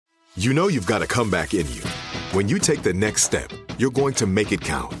You know you've got a comeback in you. When you take the next step, you're going to make it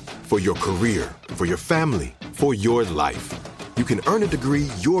count. For your career, for your family, for your life. You can earn a degree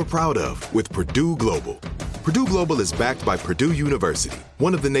you're proud of with Purdue Global. Purdue Global is backed by Purdue University,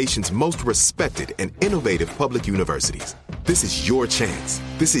 one of the nation's most respected and innovative public universities. This is your chance.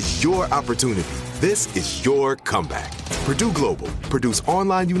 This is your opportunity. This is your comeback. Purdue Global, Purdue's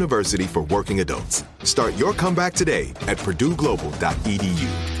online university for working adults. Start your comeback today at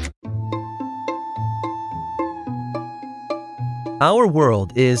purdueglobal.edu. Our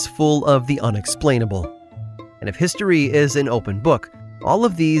world is full of the unexplainable. And if history is an open book, all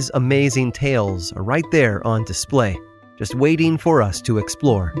of these amazing tales are right there on display, just waiting for us to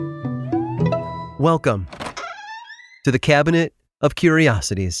explore. Welcome to the Cabinet of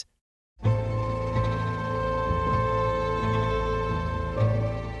Curiosities.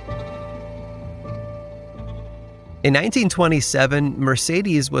 In 1927,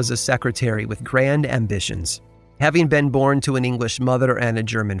 Mercedes was a secretary with grand ambitions. Having been born to an English mother and a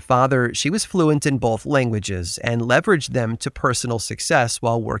German father, she was fluent in both languages and leveraged them to personal success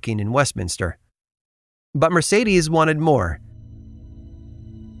while working in Westminster. But Mercedes wanted more.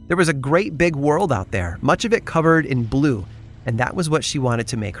 There was a great big world out there, much of it covered in blue, and that was what she wanted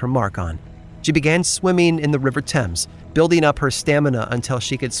to make her mark on. She began swimming in the River Thames, building up her stamina until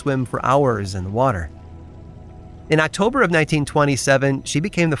she could swim for hours in the water. In October of 1927, she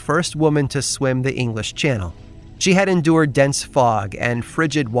became the first woman to swim the English Channel. She had endured dense fog and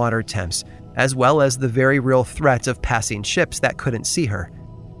frigid water temps, as well as the very real threat of passing ships that couldn't see her.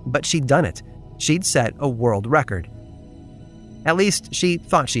 But she'd done it. She'd set a world record. At least she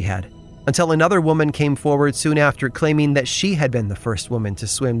thought she had, until another woman came forward soon after claiming that she had been the first woman to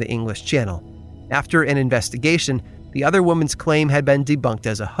swim the English Channel. After an investigation, the other woman's claim had been debunked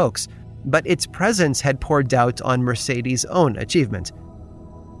as a hoax, but its presence had poured doubt on Mercedes' own achievement.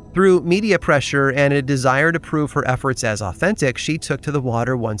 Through media pressure and a desire to prove her efforts as authentic, she took to the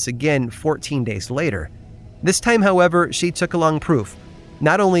water once again 14 days later. This time, however, she took along proof.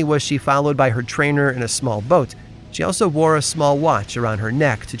 Not only was she followed by her trainer in a small boat, she also wore a small watch around her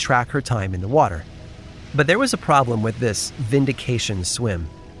neck to track her time in the water. But there was a problem with this vindication swim.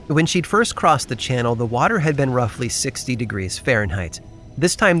 When she'd first crossed the channel, the water had been roughly 60 degrees Fahrenheit.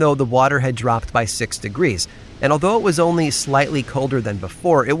 This time, though, the water had dropped by 6 degrees, and although it was only slightly colder than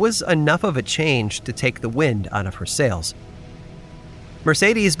before, it was enough of a change to take the wind out of her sails.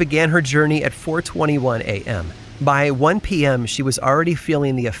 Mercedes began her journey at 4:21 a.m. By 1 p.m., she was already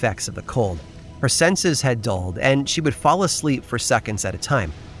feeling the effects of the cold. Her senses had dulled, and she would fall asleep for seconds at a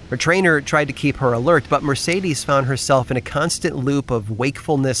time. Her trainer tried to keep her alert, but Mercedes found herself in a constant loop of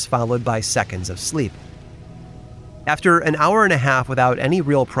wakefulness followed by seconds of sleep. After an hour and a half without any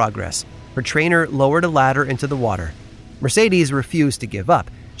real progress, her trainer lowered a ladder into the water. Mercedes refused to give up.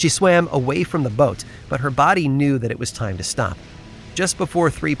 She swam away from the boat, but her body knew that it was time to stop. Just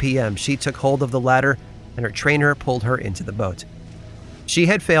before 3 p.m., she took hold of the ladder, and her trainer pulled her into the boat. She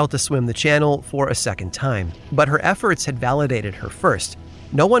had failed to swim the channel for a second time, but her efforts had validated her first.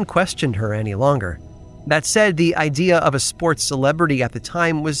 No one questioned her any longer. That said, the idea of a sports celebrity at the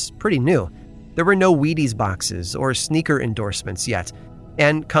time was pretty new. There were no Wheaties boxes or sneaker endorsements yet,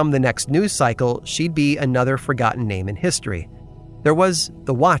 and come the next news cycle, she'd be another forgotten name in history. There was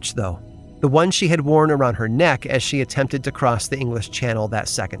the watch, though, the one she had worn around her neck as she attempted to cross the English Channel that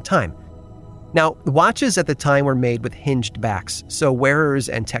second time. Now, watches at the time were made with hinged backs, so wearers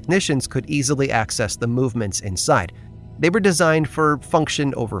and technicians could easily access the movements inside. They were designed for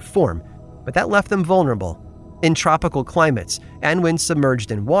function over form, but that left them vulnerable. In tropical climates, and when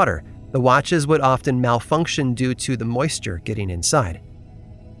submerged in water, the watches would often malfunction due to the moisture getting inside.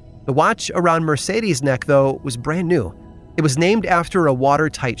 The watch around Mercedes' neck, though, was brand new. It was named after a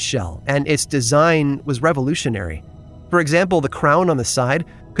watertight shell, and its design was revolutionary. For example, the crown on the side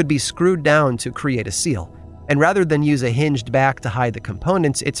could be screwed down to create a seal, and rather than use a hinged back to hide the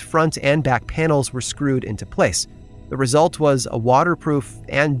components, its front and back panels were screwed into place. The result was a waterproof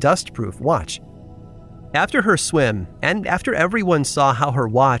and dustproof watch. After her swim, and after everyone saw how her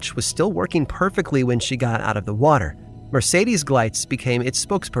watch was still working perfectly when she got out of the water, Mercedes Gleitz became its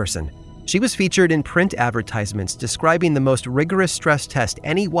spokesperson. She was featured in print advertisements describing the most rigorous stress test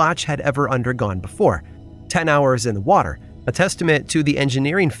any watch had ever undergone before, 10 hours in the water, a testament to the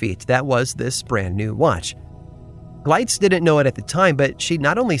engineering feat that was this brand new watch. Gleitz didn't know it at the time, but she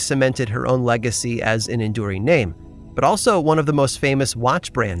not only cemented her own legacy as an enduring name, but also one of the most famous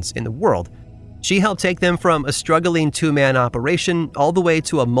watch brands in the world. She helped take them from a struggling two-man operation all the way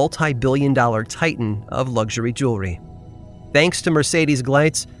to a multi-billion-dollar titan of luxury jewelry. Thanks to Mercedes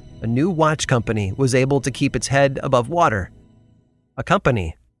Gleitz, a new watch company was able to keep its head above water. A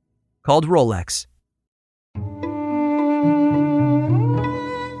company called Rolex.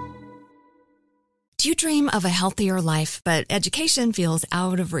 Do you dream of a healthier life, but education feels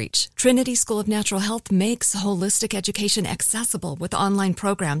out of reach? Trinity School of Natural Health makes holistic education accessible with online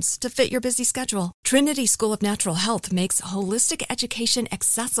programs to fit your busy schedule. Trinity School of Natural Health makes holistic education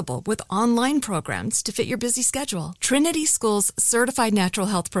accessible with online programs to fit your busy schedule. Trinity School's Certified Natural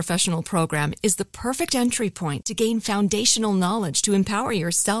Health Professional Program is the perfect entry point to gain foundational knowledge to empower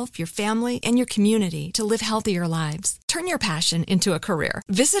yourself, your family, and your community to live healthier lives. Turn your passion into a career.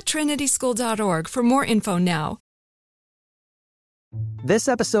 Visit trinityschool.org for more info now. This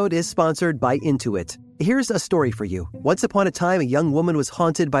episode is sponsored by Intuit. Here's a story for you. Once upon a time, a young woman was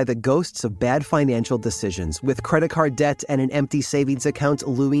haunted by the ghosts of bad financial decisions, with credit card debt and an empty savings account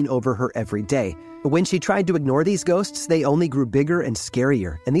looming over her every day. When she tried to ignore these ghosts, they only grew bigger and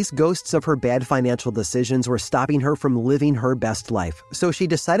scarier, and these ghosts of her bad financial decisions were stopping her from living her best life. So she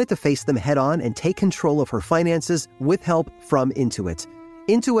decided to face them head on and take control of her finances with help from Intuit.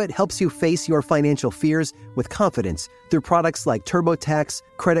 Intuit helps you face your financial fears with confidence through products like TurboTax,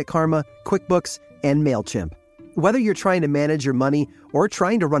 Credit Karma, QuickBooks, and MailChimp. Whether you're trying to manage your money or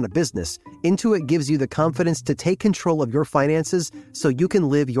trying to run a business, Intuit gives you the confidence to take control of your finances so you can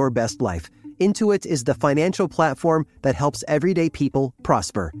live your best life. Intuit is the financial platform that helps everyday people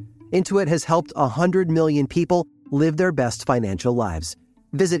prosper. Intuit has helped 100 million people live their best financial lives.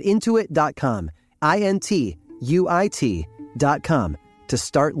 Visit Intuit.com, INTUIT.com, to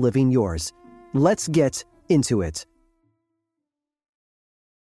start living yours. Let's get into it.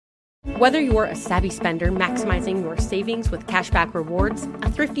 Whether you're a savvy spender maximizing your savings with cashback rewards,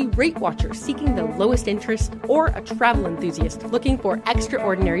 a thrifty rate watcher seeking the lowest interest, or a travel enthusiast looking for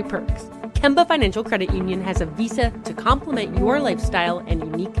extraordinary perks, Kemba Financial Credit Union has a visa to complement your lifestyle and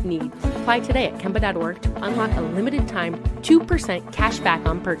unique needs. Apply today at Kemba.org to unlock a limited-time 2% cash back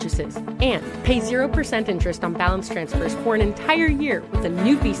on purchases and pay 0% interest on balance transfers for an entire year with a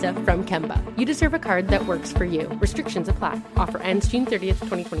new visa from Kemba. You deserve a card that works for you. Restrictions apply. Offer ends June 30th,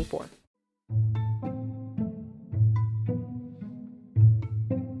 2024.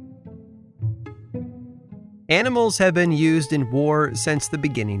 Animals have been used in war since the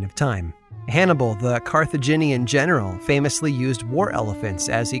beginning of time. Hannibal, the Carthaginian general, famously used war elephants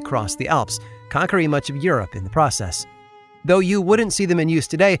as he crossed the Alps, conquering much of Europe in the process. Though you wouldn't see them in use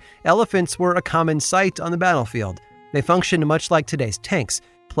today, elephants were a common sight on the battlefield. They functioned much like today's tanks,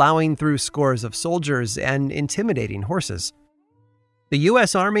 plowing through scores of soldiers and intimidating horses. The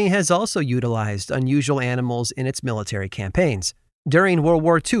U.S. Army has also utilized unusual animals in its military campaigns. During World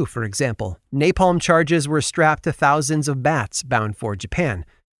War II, for example, napalm charges were strapped to thousands of bats bound for Japan.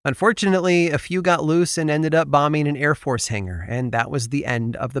 Unfortunately, a few got loose and ended up bombing an Air Force hangar, and that was the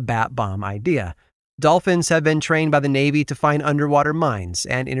end of the bat bomb idea. Dolphins have been trained by the Navy to find underwater mines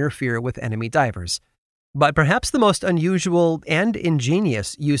and interfere with enemy divers. But perhaps the most unusual and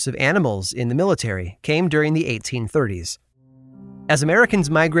ingenious use of animals in the military came during the 1830s. As Americans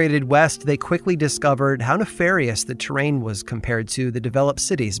migrated west, they quickly discovered how nefarious the terrain was compared to the developed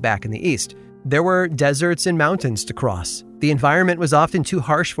cities back in the east. There were deserts and mountains to cross. The environment was often too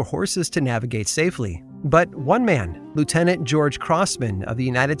harsh for horses to navigate safely. But one man, Lieutenant George Crossman of the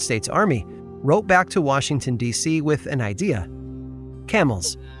United States Army, wrote back to Washington, D.C. with an idea.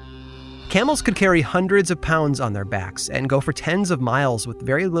 Camels. Camels could carry hundreds of pounds on their backs and go for tens of miles with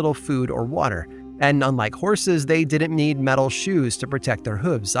very little food or water. And unlike horses, they didn't need metal shoes to protect their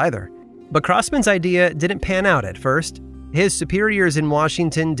hooves either. But Crossman's idea didn't pan out at first. His superiors in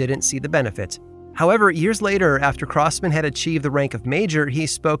Washington didn't see the benefit. However, years later, after Crossman had achieved the rank of major, he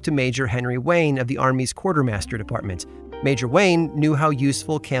spoke to Major Henry Wayne of the Army's Quartermaster Department. Major Wayne knew how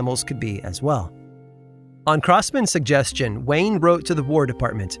useful camels could be as well. On Crossman's suggestion, Wayne wrote to the War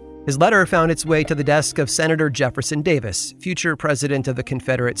Department. His letter found its way to the desk of Senator Jefferson Davis, future president of the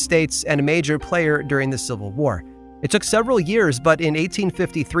Confederate States and a major player during the Civil War. It took several years, but in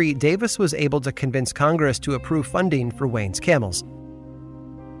 1853, Davis was able to convince Congress to approve funding for Wayne's camels.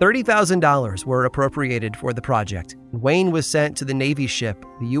 $30,000 were appropriated for the project. Wayne was sent to the Navy ship,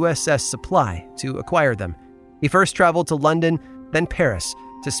 the USS Supply, to acquire them. He first traveled to London, then Paris,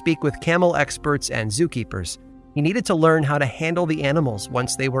 to speak with camel experts and zookeepers. He needed to learn how to handle the animals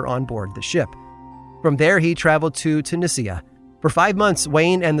once they were on board the ship. From there, he traveled to Tunisia. For 5 months,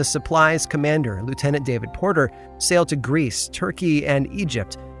 Wayne and the Supply's commander, Lieutenant David Porter, sailed to Greece, Turkey, and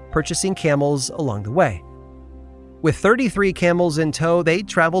Egypt, purchasing camels along the way. With 33 camels in tow, they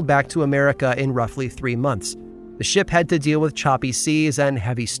traveled back to America in roughly 3 months. The ship had to deal with choppy seas and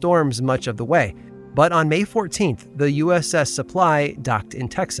heavy storms much of the way, but on May 14th, the USS Supply docked in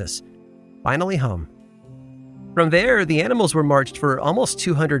Texas. Finally home. From there, the animals were marched for almost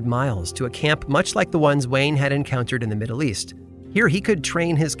 200 miles to a camp much like the ones Wayne had encountered in the Middle East. Here, he could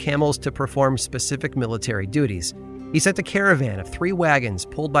train his camels to perform specific military duties. He sent a caravan of 3 wagons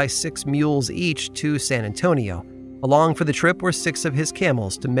pulled by 6 mules each to San Antonio. Along for the trip were 6 of his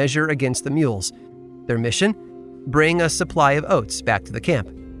camels to measure against the mules. Their mission? Bring a supply of oats back to the camp.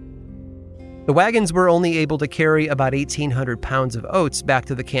 The wagons were only able to carry about 1,800 pounds of oats back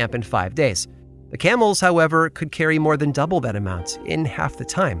to the camp in 5 days. The camels, however, could carry more than double that amount in half the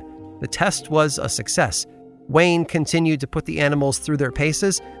time. The test was a success. Wayne continued to put the animals through their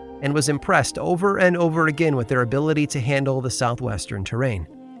paces and was impressed over and over again with their ability to handle the southwestern terrain.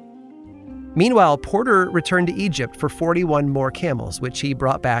 Meanwhile, Porter returned to Egypt for 41 more camels, which he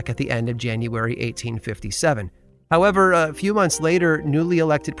brought back at the end of January 1857. However, a few months later, newly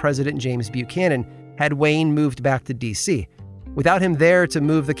elected President James Buchanan had Wayne moved back to D.C. Without him there to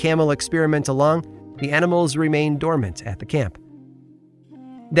move the camel experiment along, the animals remained dormant at the camp.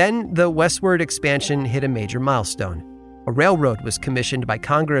 Then, the westward expansion hit a major milestone. A railroad was commissioned by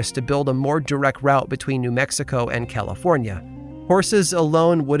Congress to build a more direct route between New Mexico and California. Horses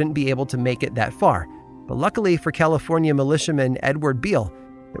alone wouldn't be able to make it that far, but luckily for California militiaman Edward Beale,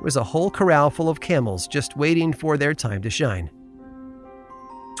 there was a whole corral full of camels just waiting for their time to shine.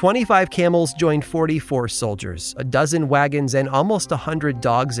 25 camels joined 44 soldiers, a dozen wagons, and almost 100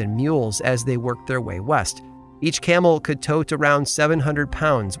 dogs and mules as they worked their way west. Each camel could tote around 700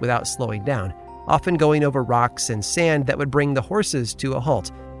 pounds without slowing down, often going over rocks and sand that would bring the horses to a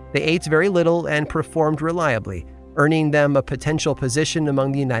halt. They ate very little and performed reliably, earning them a potential position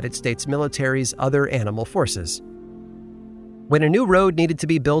among the United States military's other animal forces. When a new road needed to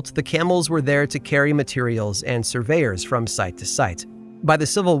be built, the camels were there to carry materials and surveyors from site to site. By the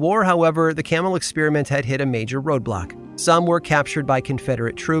Civil War, however, the camel experiment had hit a major roadblock. Some were captured by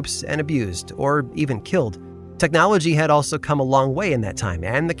Confederate troops and abused, or even killed. Technology had also come a long way in that time,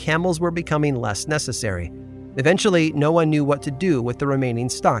 and the camels were becoming less necessary. Eventually, no one knew what to do with the remaining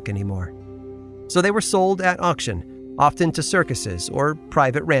stock anymore. So they were sold at auction, often to circuses or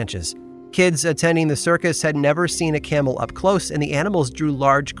private ranches. Kids attending the circus had never seen a camel up close, and the animals drew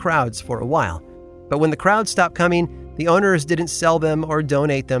large crowds for a while. But when the crowds stopped coming, the owners didn't sell them or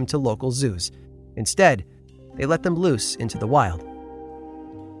donate them to local zoos. Instead, they let them loose into the wild.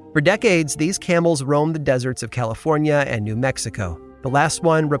 For decades, these camels roamed the deserts of California and New Mexico, the last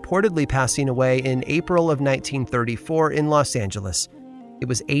one reportedly passing away in April of 1934 in Los Angeles. It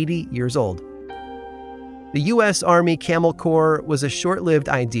was 80 years old. The U.S. Army Camel Corps was a short-lived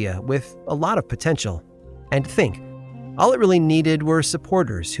idea with a lot of potential. And think, all it really needed were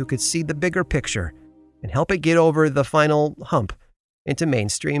supporters who could see the bigger picture and help it get over the final hump into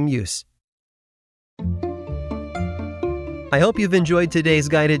mainstream use. I hope you've enjoyed today's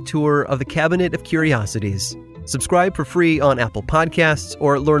guided tour of the Cabinet of Curiosities. Subscribe for free on Apple Podcasts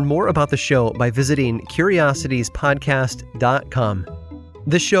or learn more about the show by visiting curiositiespodcast.com.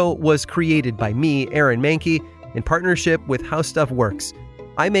 This show was created by me, Aaron Mahnke, in partnership with How Stuff Works.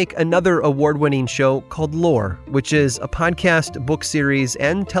 I make another award-winning show called Lore, which is a podcast, book series,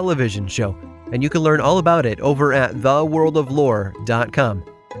 and television show, and you can learn all about it over at theworldoflore.com.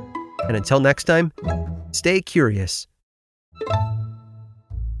 And until next time, stay curious.